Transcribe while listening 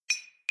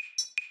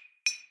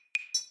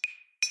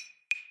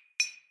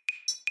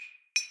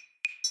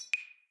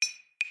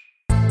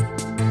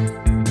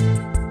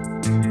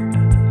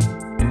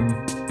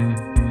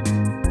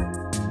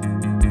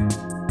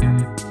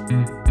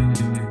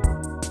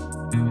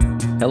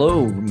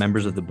Hello,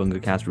 members of the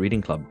BungaCast Reading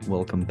Club.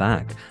 Welcome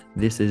back.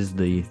 This is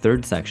the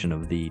third section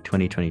of the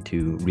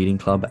 2022 Reading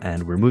Club,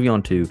 and we're moving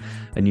on to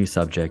a new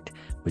subject,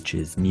 which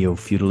is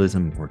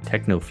neo-feudalism or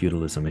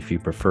techno-feudalism, if you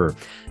prefer.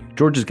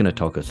 George is going to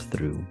talk us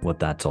through what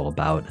that's all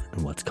about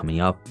and what's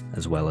coming up,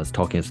 as well as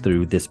talking us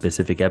through this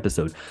specific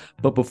episode.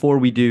 But before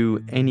we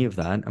do any of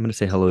that, I'm going to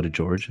say hello to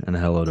George and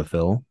hello to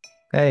Phil.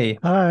 Hey,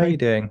 how are you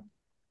doing?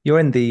 You're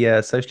in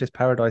the socialist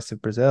paradise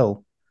of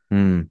Brazil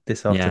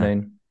this Yeah.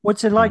 afternoon.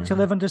 What's it like to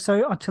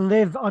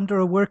live under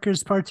a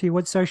workers' party?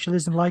 What's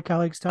socialism like,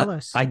 Alex? Tell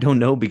us. I don't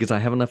know because I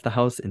haven't left the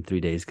house in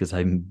 3 days because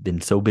I've been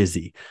so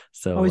busy.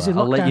 So is it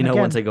I'll let you lockdown know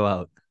once I again? go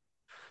out.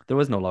 There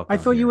was no lockdown I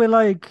thought you here.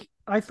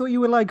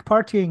 were like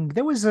partying.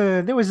 There was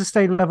a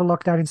state level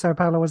lockdown in Sao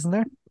Paulo, wasn't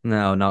there?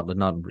 No, not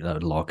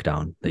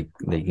lockdown.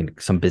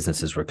 Some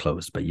businesses were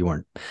closed, but you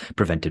weren't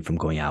prevented from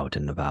going out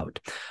and about.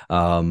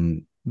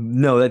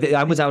 No,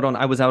 I was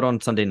out on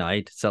Sunday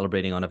night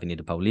celebrating on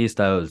Avenida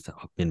Paulista. It was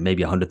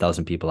maybe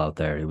 100,000 people out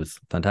there. It was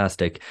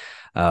fantastic,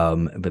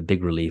 but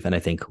big relief. And I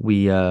think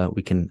we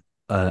can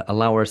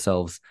allow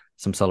ourselves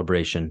some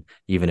celebration,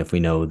 even if we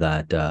know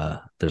that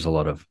there's a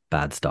lot of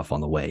bad stuff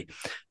on the way.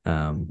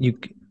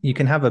 You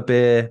can have a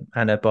beer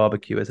and a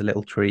barbecue as a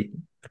little treat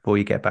before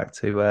you get back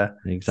to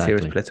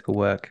serious political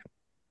work.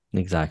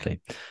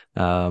 Exactly.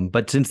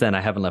 But since then,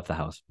 I haven't left the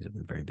house because I've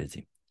been very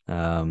busy.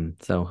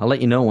 So I'll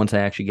let you know once I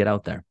actually get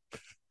out there.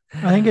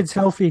 I think it's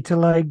healthy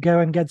to go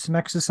and get some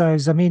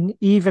exercise. I mean,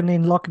 even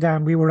in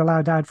lockdown, we were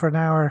allowed out for an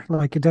hour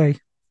a day.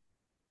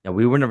 Yeah,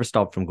 we were never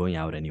stopped from going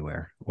out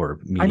anywhere or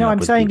meeting I know up I'm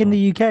with saying people.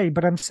 in the UK,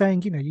 but I'm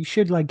saying, you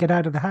should get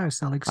out of the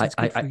house, Alex. It's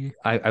good for you.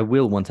 I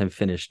will once I've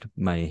finished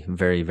my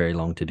very, very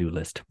long to-do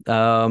list.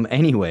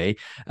 Anyway,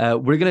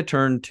 we're going to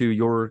turn to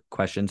your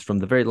questions from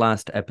the very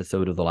last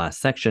episode of the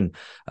last section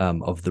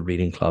of the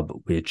Reading Club,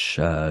 which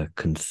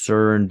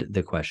concerned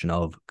the question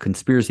of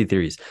conspiracy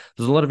theories.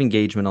 There's a lot of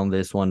engagement on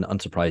this one,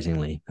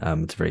 unsurprisingly.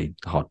 It's a very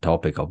hot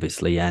topic,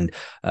 obviously, and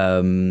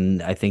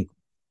I think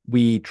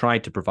we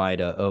tried to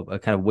provide a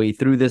kind of way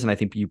through this, and I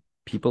think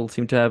people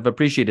seem to have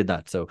appreciated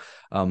that. So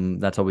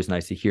that's always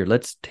nice to hear.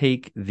 Let's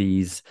take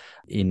these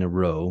in a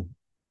row.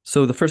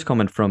 So the first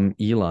comment from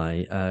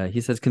Eli, he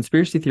says,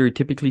 conspiracy theory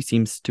typically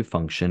seems to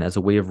function as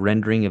a way of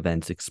rendering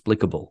events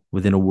explicable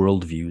within a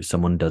worldview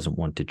someone doesn't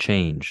want to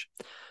change.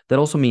 That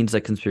also means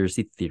that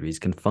conspiracy theories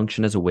can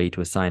function as a way to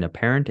assign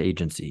apparent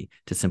agency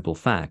to simple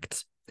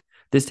facts.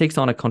 This takes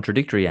on a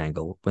contradictory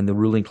angle when the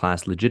ruling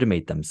class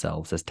legitimate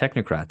themselves as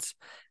technocrats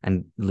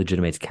and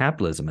legitimates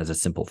capitalism as a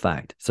simple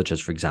fact, such as,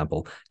 for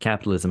example,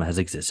 capitalism has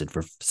existed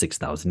for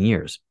 6,000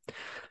 years.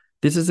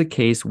 This is a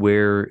case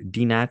where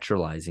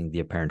denaturalizing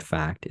the apparent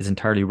fact is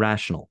entirely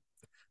rational,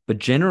 but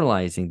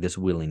generalizing this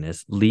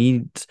willingness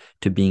leads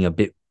to being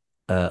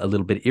a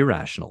little bit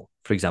irrational.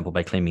 For example,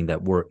 by claiming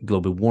that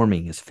global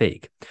warming is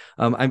fake.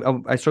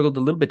 I struggled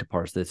a little bit to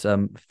parse this.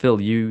 Phil,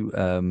 you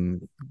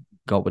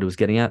got what it was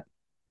getting at?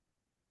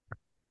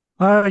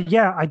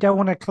 Yeah, I don't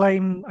want to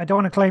claim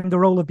the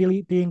role of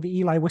being the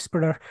Eli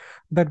whisperer,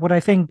 but what I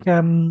think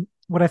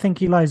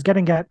Eli is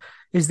getting at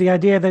is the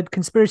idea that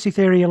conspiracy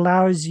theory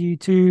allows you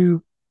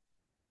to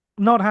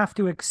not have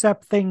to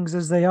accept things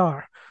as they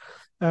are,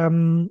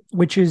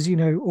 which is,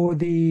 or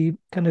the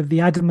kind of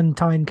the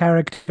adamantine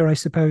character, I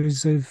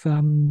suppose, of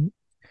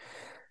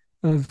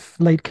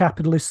late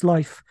capitalist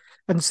life.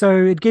 And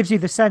so it gives you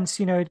the sense,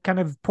 it kind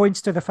of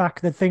points to the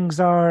fact that things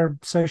are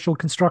social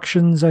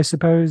constructions, I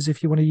suppose,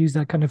 if you want to use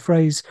that kind of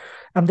phrase.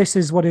 And this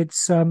is what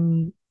this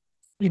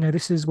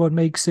is what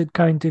makes it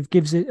kind of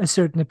gives it a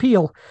certain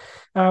appeal.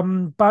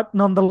 But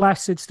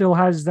nonetheless, it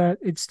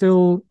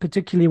still,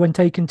 particularly when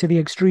taken to the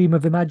extreme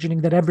of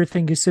imagining that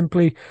everything is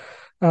simply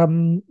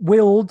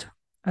willed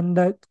and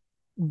that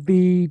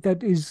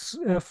is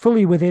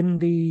fully within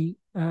the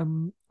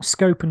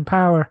scope and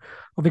power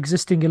of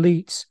existing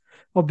elites.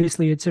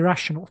 Obviously, it's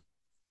irrational.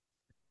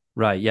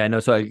 Right. Yeah. No.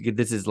 So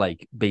this is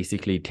like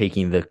basically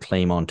taking the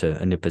claim onto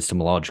an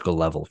epistemological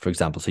level. For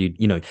example, so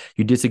you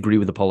disagree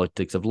with the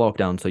politics of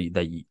lockdown, so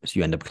you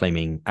end up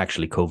claiming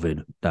actually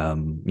COVID,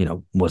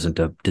 wasn't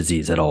a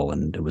disease at all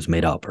and it was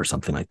made up or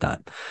something like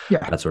that.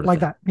 Yeah, that sort of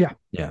like thing. that. Yeah.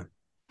 Yeah.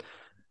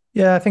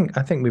 Yeah, I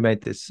think we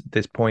made this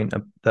point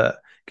that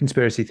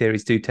conspiracy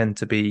theories do tend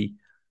to be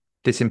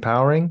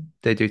disempowering.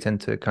 They do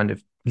tend to kind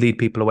of lead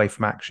people away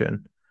from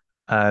action,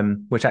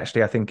 which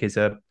actually I think is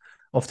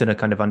often a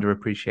kind of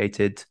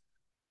underappreciated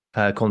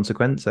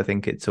consequence. I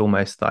think it's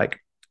almost like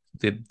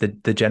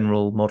the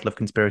general model of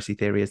conspiracy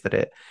theory is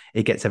that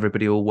it gets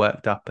everybody all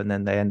worked up and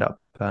then they end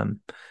up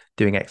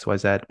doing X, Y,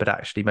 Z. But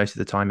actually, most of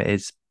the time, it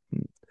is.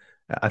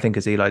 I think,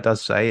 as Eli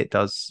does say,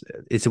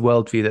 it's a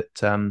worldview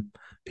that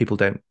people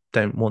don't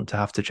want to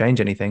have to change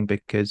anything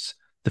because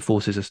the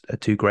forces are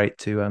too great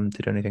to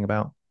do anything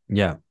about.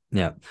 Yeah.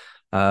 Yeah.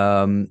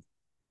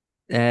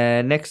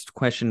 Next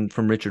question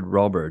from Richard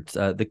Roberts.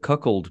 The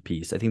cuckold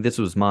piece. I think this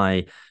was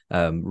my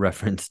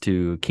reference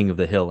to King of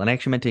the Hill. And I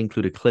actually meant to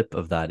include a clip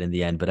of that in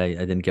the end, but I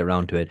didn't get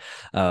around to it.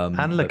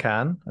 And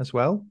Lacan as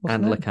well.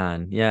 And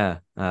Lacan, yeah.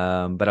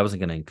 But I wasn't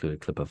going to include a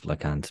clip of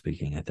Lacan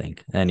speaking, I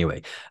think.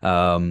 Anyway,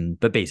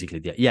 but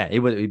basically,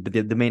 it was.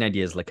 But the main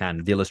idea is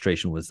Lacan. The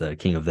illustration was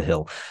King of the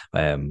Hill,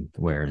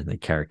 where the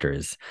character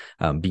is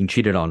being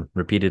cheated on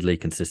repeatedly,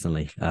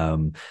 consistently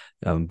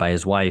by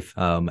his wife,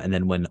 and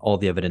then when all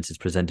the evidence is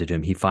presented to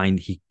him,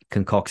 he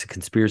concocts a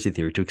conspiracy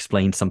theory to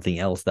explain something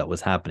else that was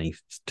happening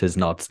to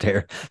not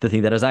stare the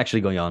thing that is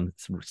actually going on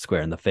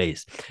square in the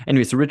face.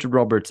 Anyway, so Richard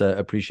Roberts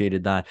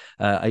appreciated that.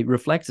 It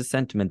reflects a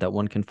sentiment that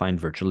one can find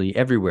virtually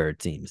everywhere,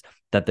 it seems,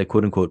 that the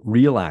quote-unquote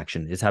real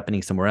action is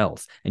happening somewhere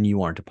else and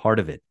you aren't a part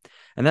of it.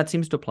 And that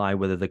seems to apply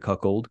whether the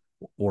cuckold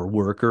or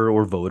worker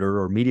or voter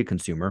or media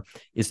consumer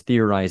is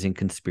theorizing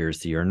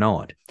conspiracy or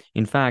not.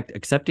 In fact,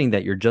 accepting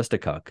that you're just a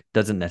cuck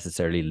doesn't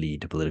necessarily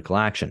lead to political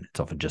action. It's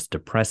often just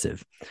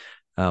depressive.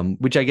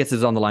 Which I guess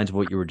is on the lines of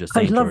what you were just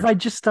saying. I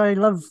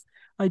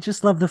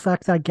just love the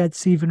fact that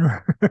gets even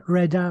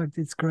read out.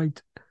 It's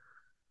great.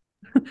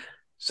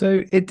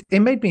 So it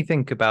made me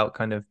think about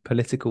kind of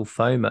political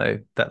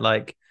FOMO, that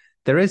like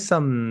there is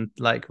some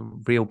like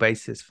real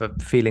basis for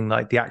feeling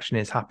like the action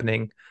is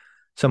happening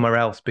somewhere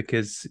else,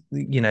 because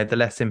the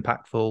less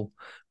impactful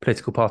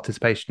political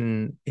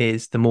participation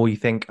is, the more you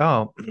think,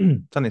 oh,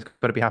 something's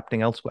got to be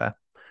happening elsewhere.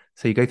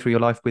 So you go through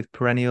your life with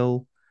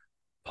perennial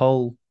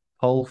poll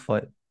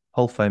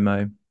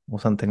FOMO or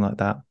something like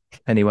that.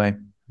 Anyway,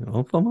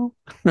 Poll FOMO?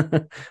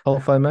 Poll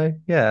FOMO,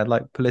 yeah,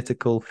 like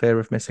political fear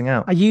of missing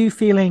out. Are you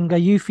feeling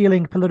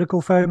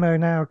political FOMO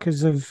now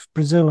because of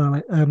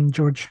Brazil,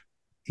 George?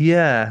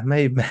 Yeah,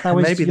 maybe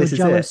this is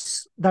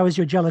it. That was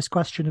your jealous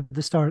question at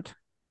the start.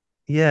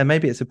 Yeah,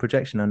 maybe it's a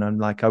projection, and I'm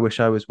like, I wish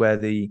I was where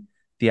the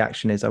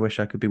action is. I wish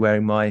I could be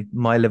wearing my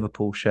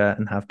Liverpool shirt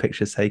and have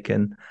pictures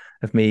taken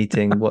of me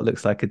eating what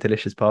looks like a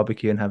delicious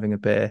barbecue and having a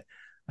beer.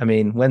 I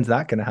mean, when's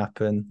that going to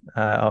happen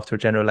after a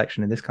general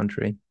election in this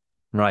country?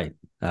 Right.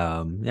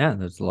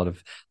 There's a lot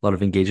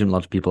of engagement, a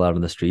lot of people out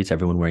on the streets,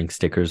 everyone wearing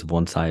stickers of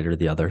one side or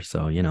the other.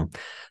 So,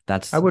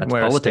 that's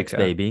politics,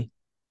 baby.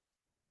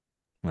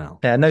 Well,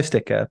 yeah, no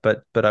sticker,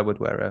 but I would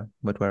wear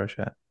a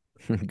shirt.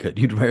 Good,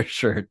 you'd wear a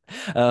shirt.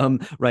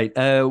 Right.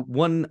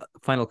 One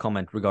final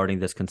comment regarding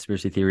this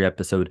conspiracy theory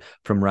episode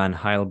from Ran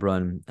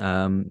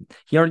Heilbrunn.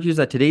 He argues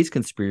that today's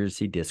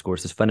conspiracy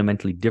discourse is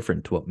fundamentally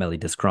different to what Melly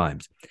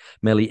describes.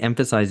 Melly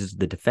emphasizes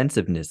the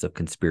defensiveness of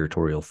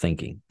conspiratorial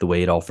thinking, the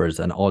way it offers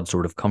an odd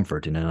sort of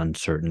comfort in an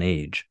uncertain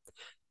age.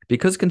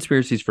 Because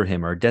conspiracies for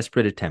him are a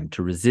desperate attempt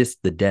to resist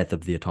the death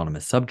of the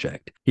autonomous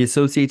subject, he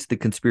associates the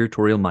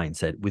conspiratorial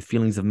mindset with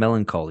feelings of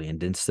melancholy and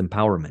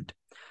disempowerment.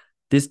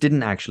 This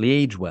didn't actually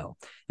age well.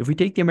 If we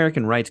take the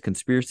American right's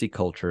conspiracy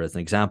culture as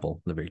an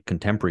example, the very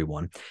contemporary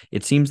one,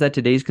 it seems that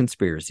today's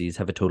conspiracies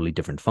have a totally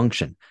different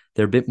function.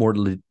 They are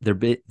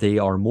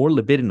more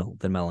libidinal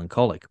than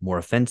melancholic, more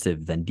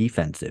offensive than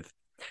defensive,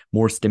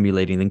 more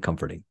stimulating than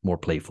comforting, more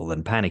playful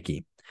than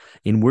panicky.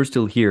 In We're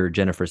Still Here,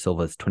 Jennifer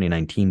Silva's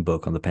 2019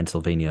 book on the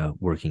Pennsylvania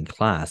working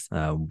class,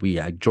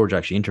 George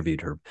actually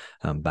interviewed her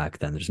back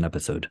then. There's an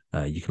episode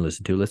you can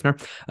listen to, listener.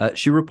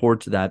 She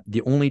reports that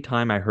the only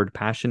time I heard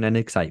passion and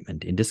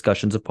excitement in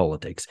discussions of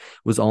politics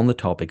was on the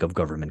topic of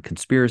government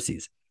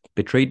conspiracies.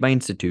 Betrayed by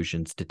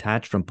institutions,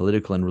 detached from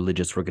political and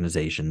religious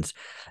organizations,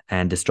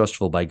 and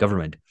distrustful by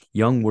government,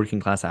 young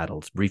working class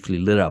adults briefly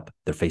lit up,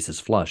 their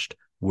faces flushed,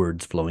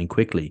 words flowing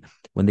quickly,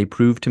 when they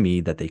proved to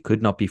me that they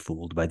could not be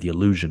fooled by the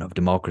illusion of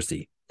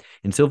democracy.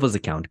 In Silva's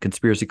account,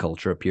 conspiracy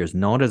culture appears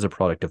not as a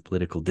product of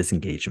political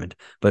disengagement,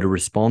 but a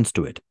response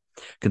to it.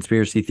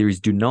 Conspiracy theories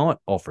do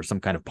not offer some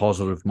kind of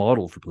positive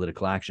model for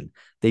political action.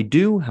 They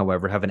do,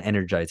 however, have an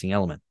energizing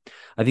element.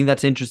 I think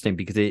that's interesting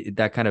because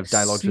that kind of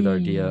dialogues with the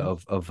idea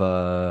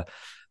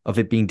of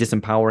it being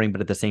disempowering,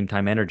 but at the same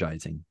time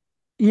energizing.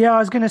 Yeah, I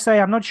was going to say,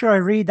 I'm not sure I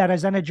read that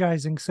as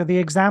energizing. So the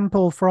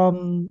example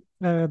from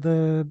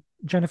the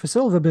Jennifer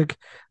Silva book,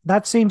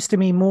 that seems to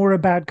me more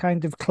about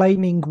kind of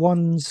claiming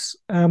one's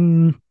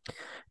not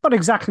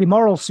exactly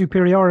moral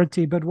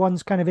superiority, but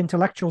one's kind of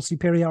intellectual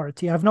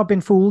superiority. I've not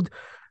been fooled.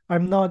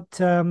 I'm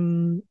not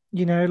I'm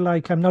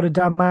not a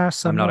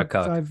dumbass. I'm not a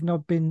cuck. I've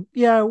not been,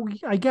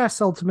 I guess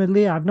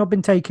ultimately I've not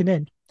been taken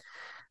in.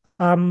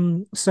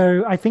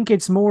 So I think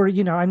it's more,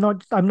 I'm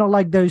not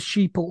like those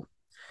sheeple.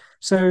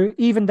 So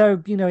even though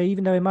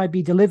it might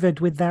be delivered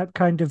with that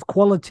kind of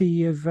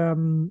quality of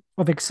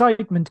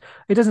excitement,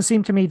 it doesn't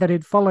seem to me that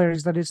it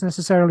follows that it's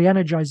necessarily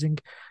energizing.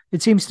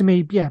 It seems to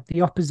me,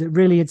 the opposite.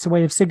 Really, it's a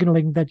way of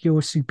signaling that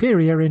you're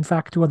superior, in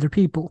fact, to other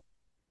people.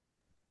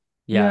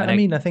 Yeah,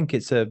 I think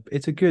it's a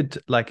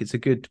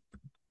good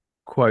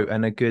quote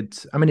and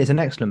it's an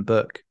excellent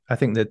book. I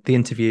think that the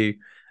interview,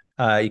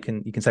 you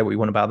can say what you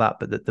want about that,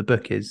 but the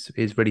book is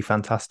really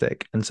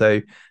fantastic. And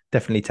so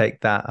definitely take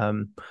that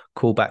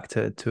call back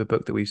to a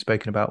book that we've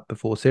spoken about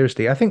before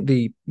seriously. I think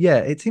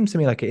it seems to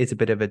me like it is a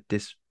bit of a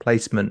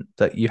displacement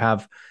that you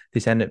have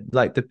this end,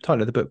 like the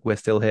title of the book, We're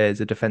Still Here,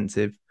 is a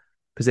defensive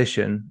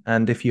position.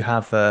 And if you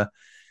have a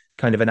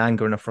kind of an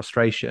anger and a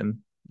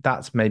frustration,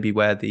 that's maybe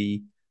where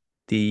the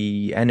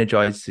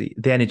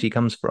energy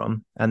comes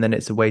from. And then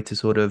it's a way to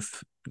sort of,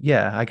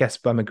 I guess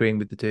I'm agreeing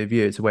with the two of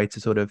you. It's a way to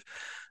sort of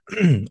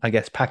I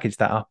guess, package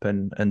that up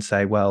and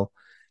say, well,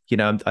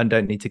 I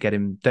don't need to get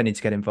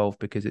involved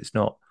because it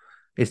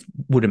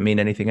wouldn't mean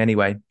anything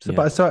anyway.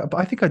 But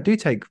I think I do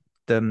take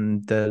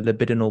the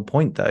libidinal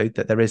point, though,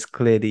 that there is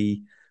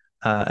clearly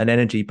an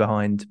energy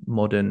behind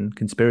modern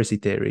conspiracy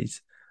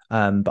theories.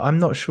 But I'm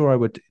not sure I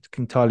would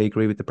entirely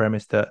agree with the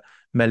premise that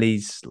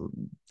Melly's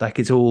like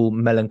it's all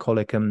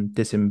melancholic and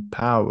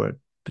disempowered,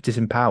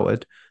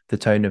 the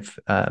tone of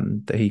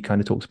that he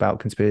kind of talks about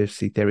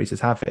conspiracy theories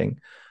as having.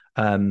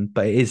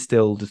 But it is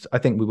still just, I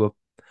think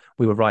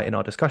we were right in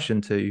our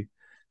discussion to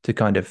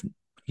kind of,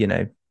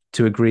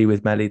 to agree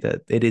with Melly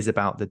that it is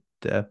about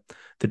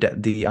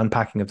the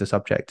unpacking of the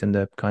subject and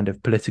the kind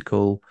of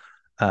political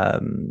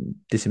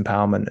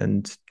disempowerment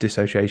and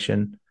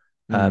dissociation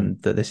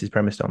that this is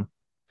premised on.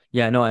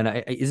 Yeah, no,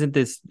 and isn't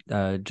this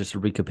just a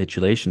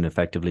recapitulation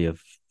effectively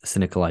of the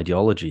cynical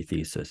ideology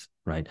thesis,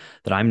 right?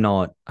 That I'm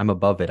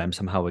above it. I'm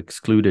somehow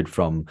excluded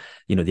from,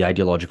 the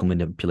ideological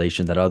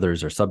manipulation that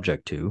others are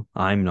subject to.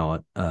 I'm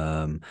not,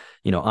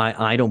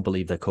 I don't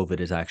believe that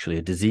COVID is actually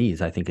a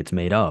disease. I think it's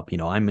made up.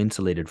 I'm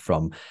insulated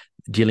from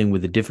dealing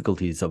with the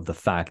difficulties of the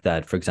fact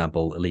that, for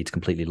example, elites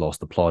completely lost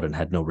the plot and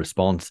had no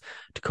response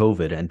to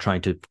COVID, and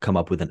trying to come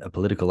up with a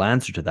political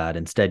answer to that.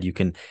 Instead, you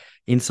can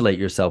insulate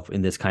yourself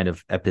in this kind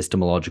of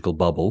epistemological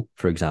bubble,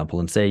 for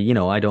example, and say,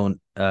 I don't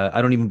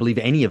even believe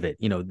any of it.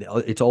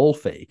 It's all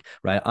fake,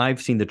 right?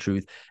 I've seen the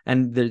truth,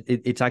 and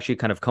it's actually a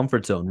kind of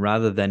comfort zone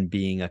rather than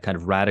being a kind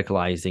of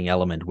radicalizing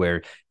element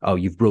where,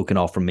 you've broken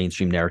off from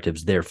mainstream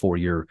narratives, therefore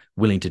you're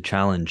willing to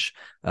challenge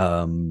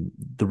the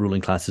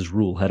ruling class's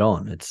rule head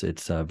on.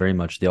 It's very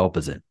much the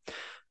opposite.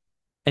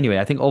 Anyway,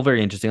 I think all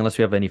very interesting. Unless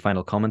we have any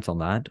final comments on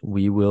that,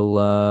 we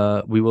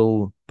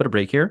will put a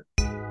break here.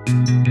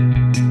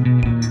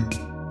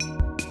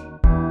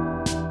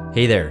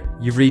 Hey there,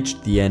 you've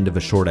reached the end of a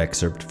short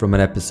excerpt from an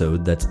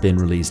episode that's been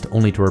released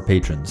only to our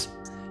patrons.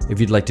 If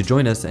you'd like to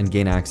join us and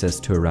gain access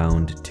to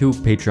around 2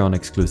 Patreon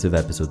exclusive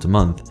episodes a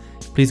month,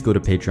 please go to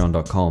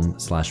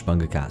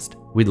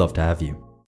patreon.com/bungacast. We'd love to have you.